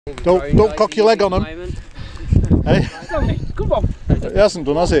Don't cock your leg on him. Hey? Come on. He hasn't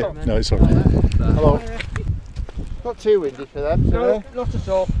done, has he? No, it's alright. Hello. Not too windy for them, no, not at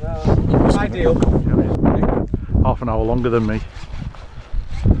all. Ideal. Half an hour longer than me.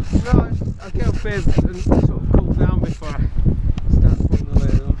 No, I'll get up here and sort of cool down before I start pulling the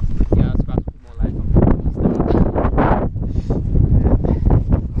load on. Yeah, I was about to put more leg on.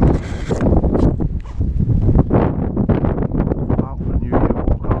 Out for the New Year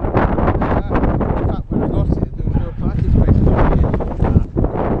walk, aren't In fact, when I got it, there was no parking space over here.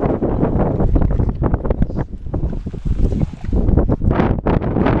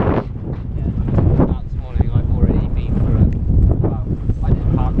 This morning I've already been for a, well, I did a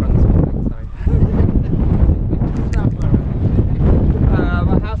park run this morning, so.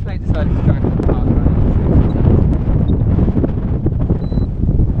 My housemate decided to go for a park run.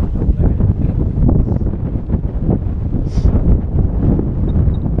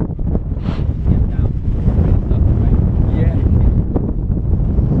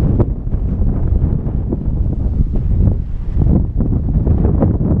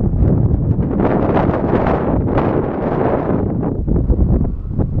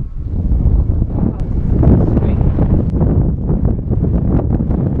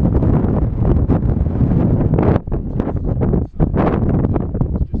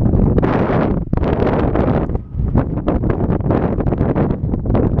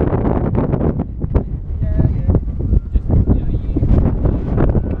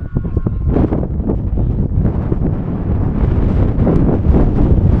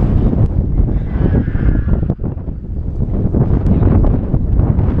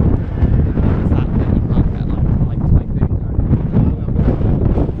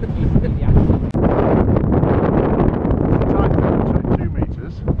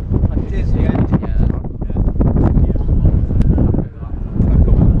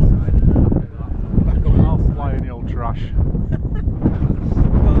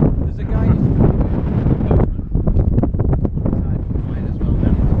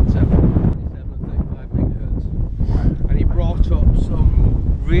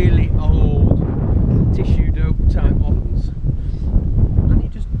 Really old